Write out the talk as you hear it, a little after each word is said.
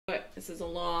This is a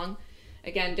long.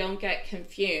 Again, don't get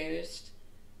confused.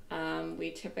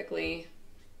 We typically,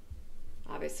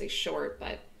 obviously short,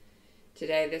 but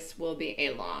today this will be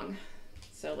a long.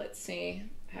 So let's see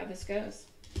how this goes.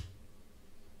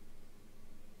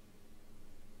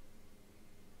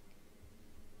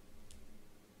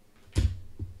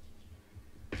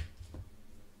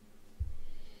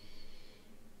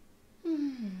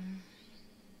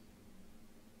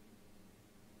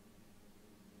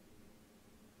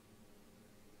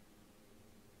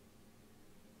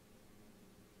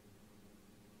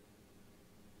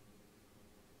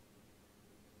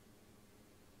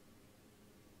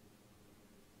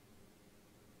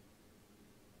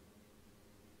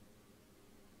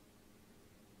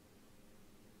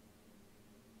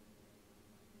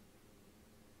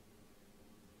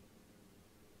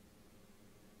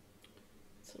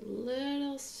 It's a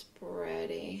little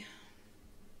spready.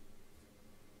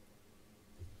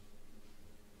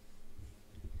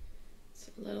 It's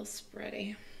a little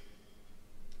spready.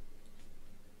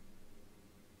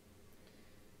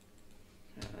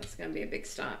 Oh, that's going to be a big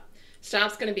stop.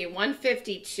 Stop's going to be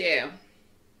 152.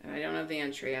 And I don't have the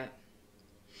entry yet.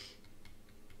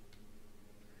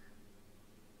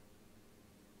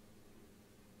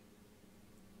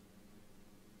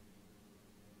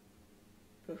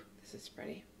 Ooh, this is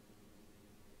spready.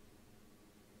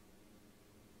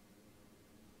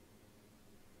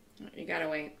 You gotta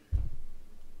wait.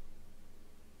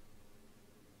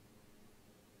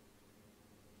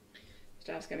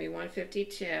 Stop's gonna be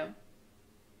 152.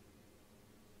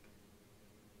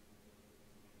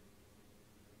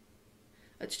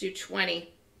 Let's do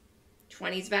 20.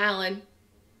 20's valid.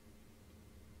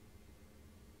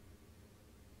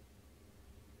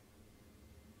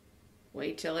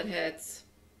 Wait till it hits.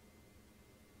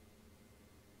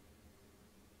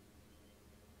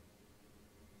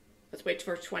 Let's wait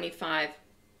for 25.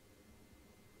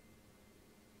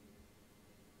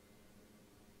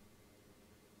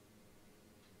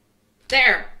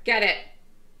 There, get it.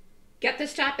 Get the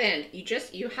stop in.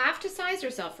 You have to size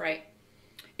yourself right.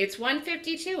 It's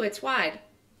 152, it's wide.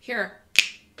 Here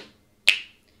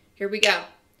we go.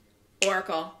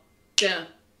 Oracle, duh.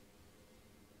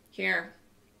 Here.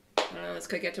 I don't know, this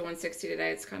could get to 160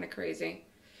 today. It's kind of crazy.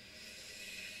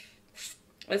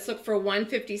 Let's look for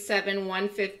 157,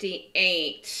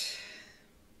 158.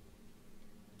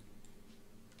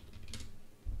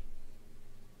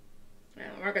 Well,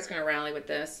 the market's going to rally with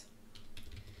this.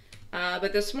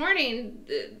 But this morning,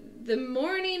 the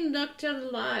morning looked a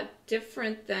lot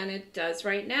different than it does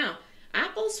right now.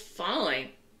 Apple's falling.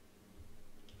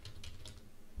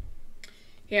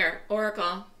 Here,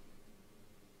 Oracle.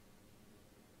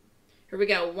 Here we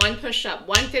go. One push up.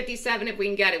 157 if we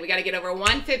can get it. We got to get over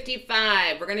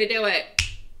 155. We're going to do it.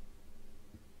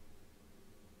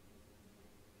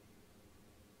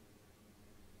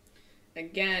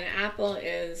 Again, Apple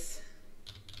is...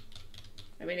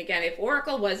 I mean, again, if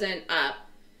Oracle wasn't up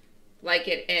like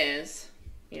it is,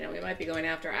 you know, we might be going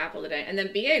after Apple today. And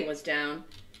then BA was down.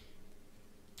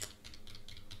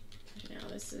 Now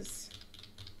this is...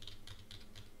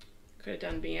 Could have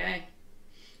done BA.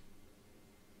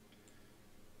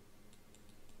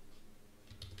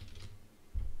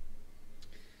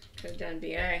 Could have done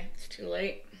BA. It's too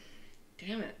late.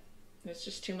 Damn it. There's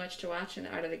just too much to watch and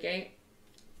out of the gate.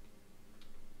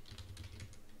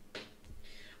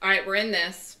 All right, we're in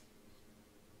this.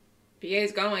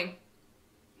 BA's going.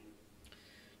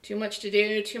 Too much to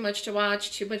do, too much to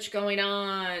watch, too much going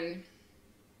on.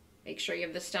 Make sure you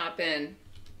have the stop in.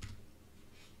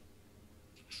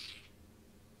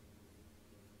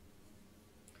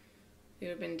 It would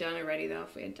have been done already, though,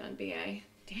 if we had done BA.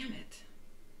 Damn it.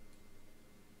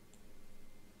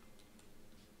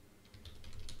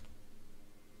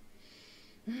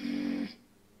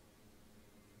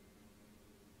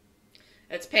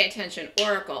 Let's pay attention.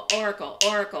 Oracle, Oracle,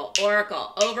 Oracle,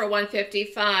 Oracle. Over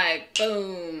 155.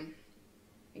 Boom.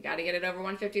 You got to get it over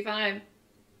 155.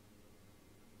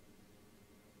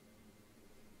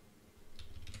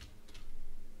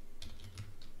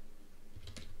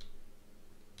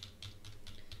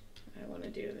 I want to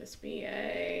do this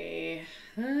BA.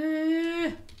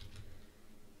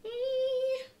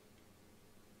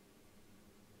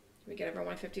 We get over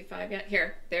 155 yet?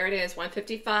 Here, there it is,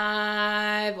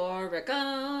 155,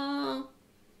 Oracle.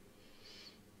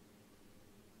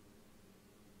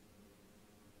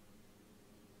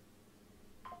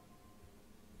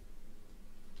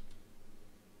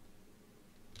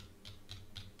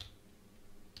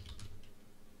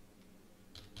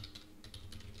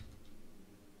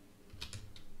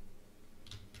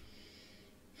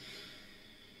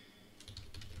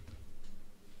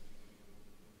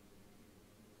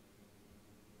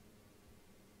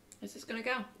 This is going to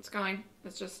go. It's going.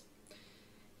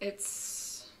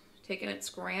 It's taking its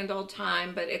grand old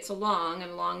time, but it's a long,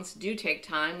 and longs do take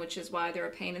time, which is why they're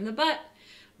a pain in the butt.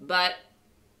 But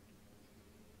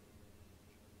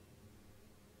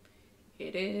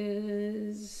it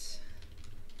is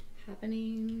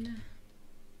happening.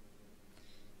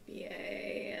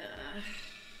 Yay.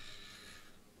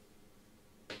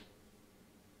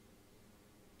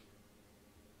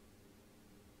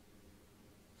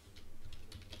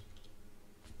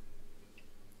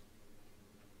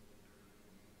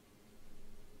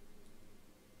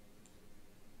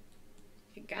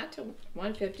 It got to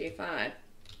 155.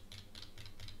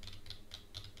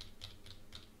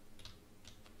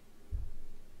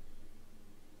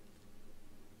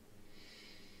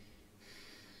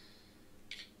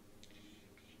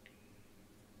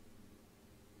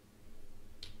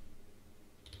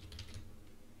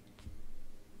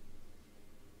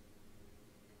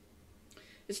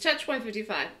 It's touched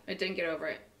 155. It didn't get over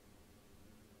it.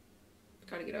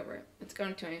 Gotta get over it. It's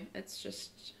going to me. It's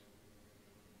just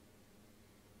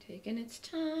taking its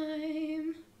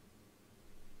time.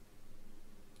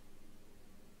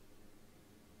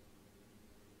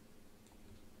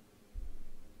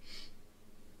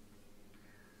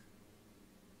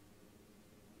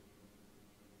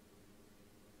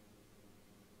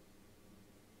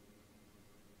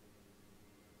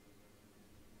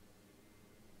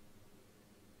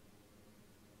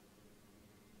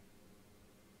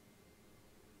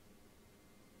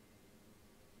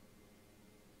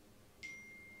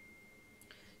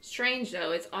 Strange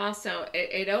though, it's also,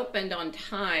 it opened on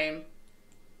time,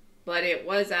 but it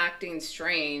was acting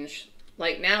strange.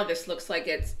 Like now this looks like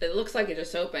it looks like it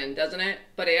just opened, doesn't it?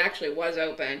 But it actually was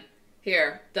open.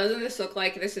 Here, doesn't this look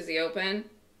like this is the open?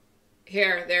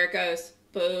 Here, there it goes.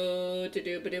 Boo, to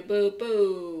do, ba-do, boo,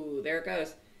 boo. There it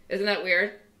goes. Isn't that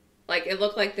weird? Like it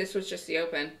looked like this was just the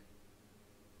open.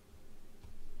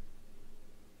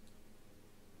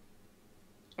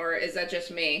 Or is that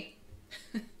just me?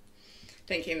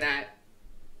 Thinking that.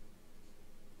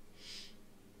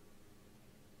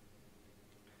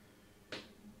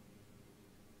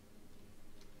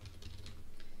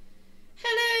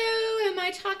 Hello, am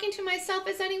I talking to myself?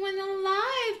 Is anyone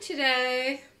alive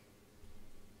today?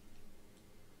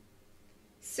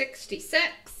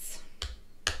 66.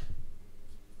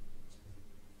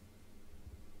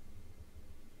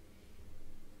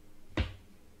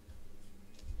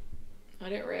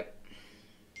 Let it rip.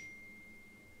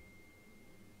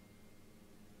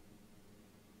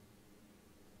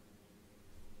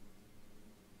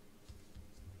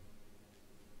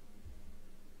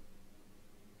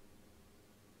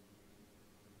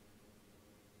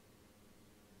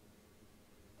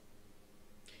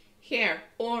 Here,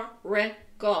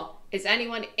 Oracle. Is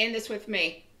anyone in this with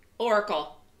me?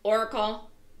 Oracle, Oracle,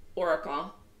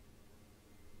 Oracle.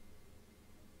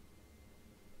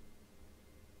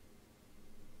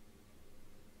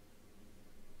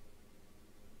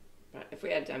 But if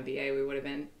we had done BA, we would have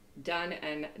been done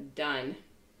and done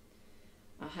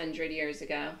 100 years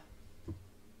ago.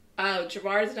 Oh,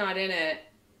 Gerard's not in it.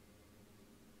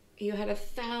 You had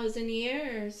 1,000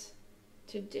 years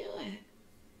to do it.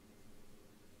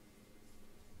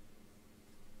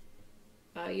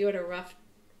 You had a rough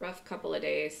couple of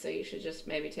days, so you should just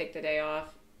maybe take the day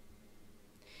off.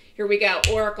 Here we go,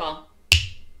 Oracle.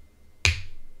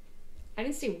 I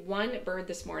didn't see one bird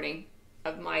this morning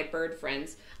of my bird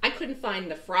friends. I couldn't find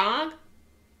the frog.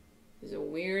 It was a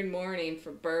weird morning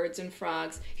for birds and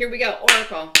frogs. Here we go,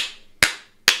 Oracle.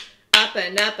 Up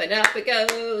and up and up it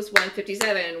goes.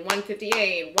 157,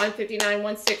 158, 159,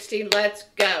 160. Let's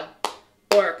go,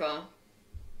 Oracle.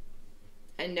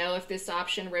 And know if this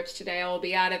option rips today, I will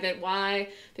be out of it. Why?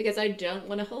 Because I don't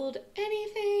want to hold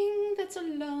anything that's a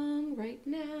long right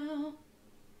now.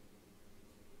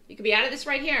 You could be out of this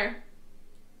right here.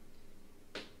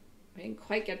 I didn't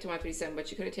quite get to 157,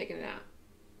 but you could have taken it out.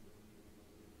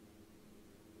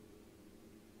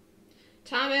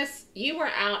 Thomas, you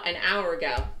were out an hour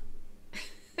ago.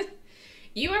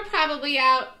 You were probably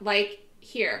out like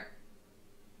here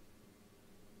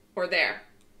or there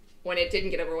when it didn't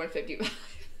get over 155.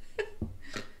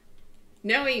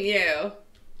 Knowing you.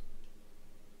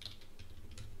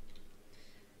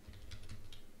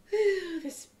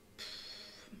 This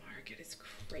market is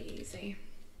crazy.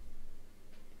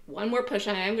 One more push.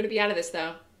 I am going to be out of this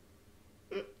though.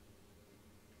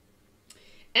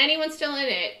 Anyone still in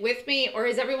it with me, or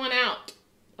is everyone out?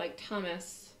 Like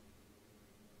Thomas.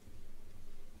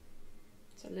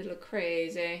 It's a little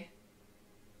crazy.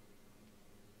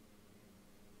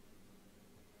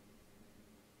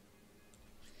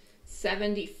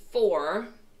 $74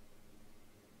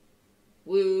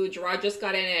 Woo, Gerard just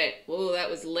got in it. Whoa, that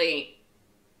was late.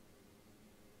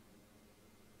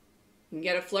 You can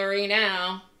get a flurry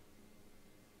now.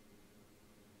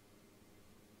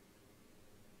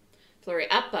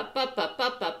 Flurry up, up, up, up,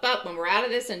 up, up, up. When we're out of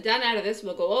this and done out of this,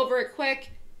 we'll go over it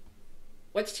quick.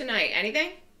 What's tonight?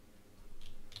 Anything?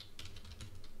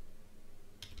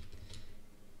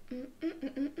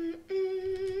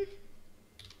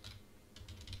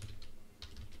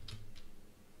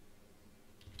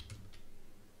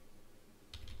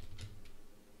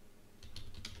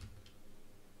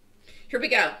 Here we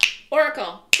go.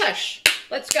 Oracle, push.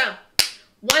 Let's go.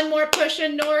 One more push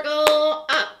in Oracle.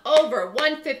 Up, over,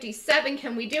 157.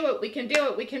 Can we do it? We can do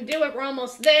it. We can do it. We're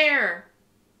almost there.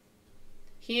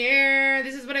 Here,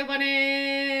 this is what I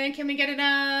wanted. Can we get it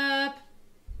up?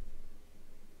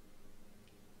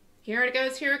 Here it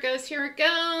goes, here it goes, here it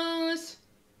goes.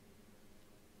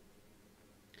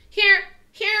 Here,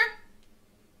 here.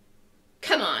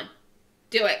 Come on.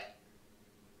 Do it.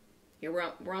 Here,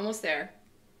 we're almost there.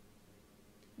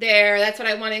 There, that's what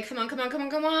I wanted. Come on, come on, come on,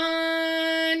 come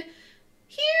on.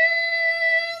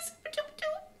 Here's...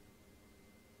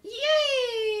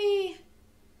 Yay!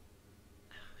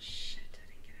 Oh, shit, I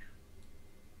didn't get out.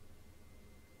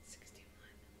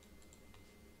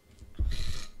 61.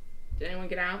 Did anyone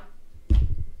get out?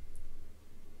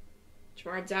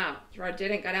 Gerard's out. Gerard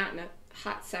didn't get out in a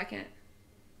hot second.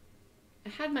 I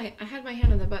had my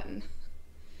hand on the button.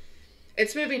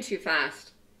 It's moving too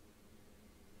fast.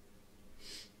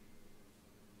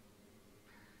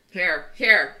 Here,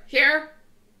 here, here.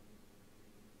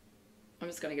 I'm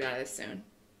just gonna get out of this soon.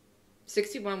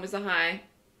 61 was the high.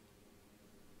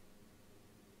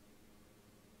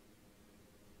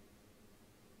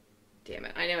 Damn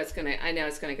it. I know it's gonna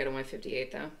go to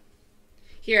 158 though.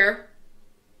 Here.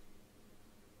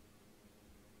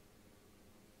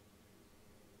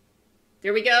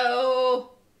 There we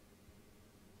go.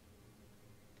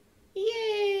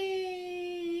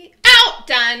 Yay. Out!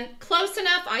 Done. Close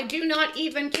enough. I do not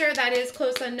even care. That is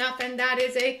close enough, and that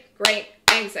is a great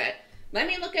exit. Let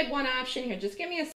me look at one option here. Just give me a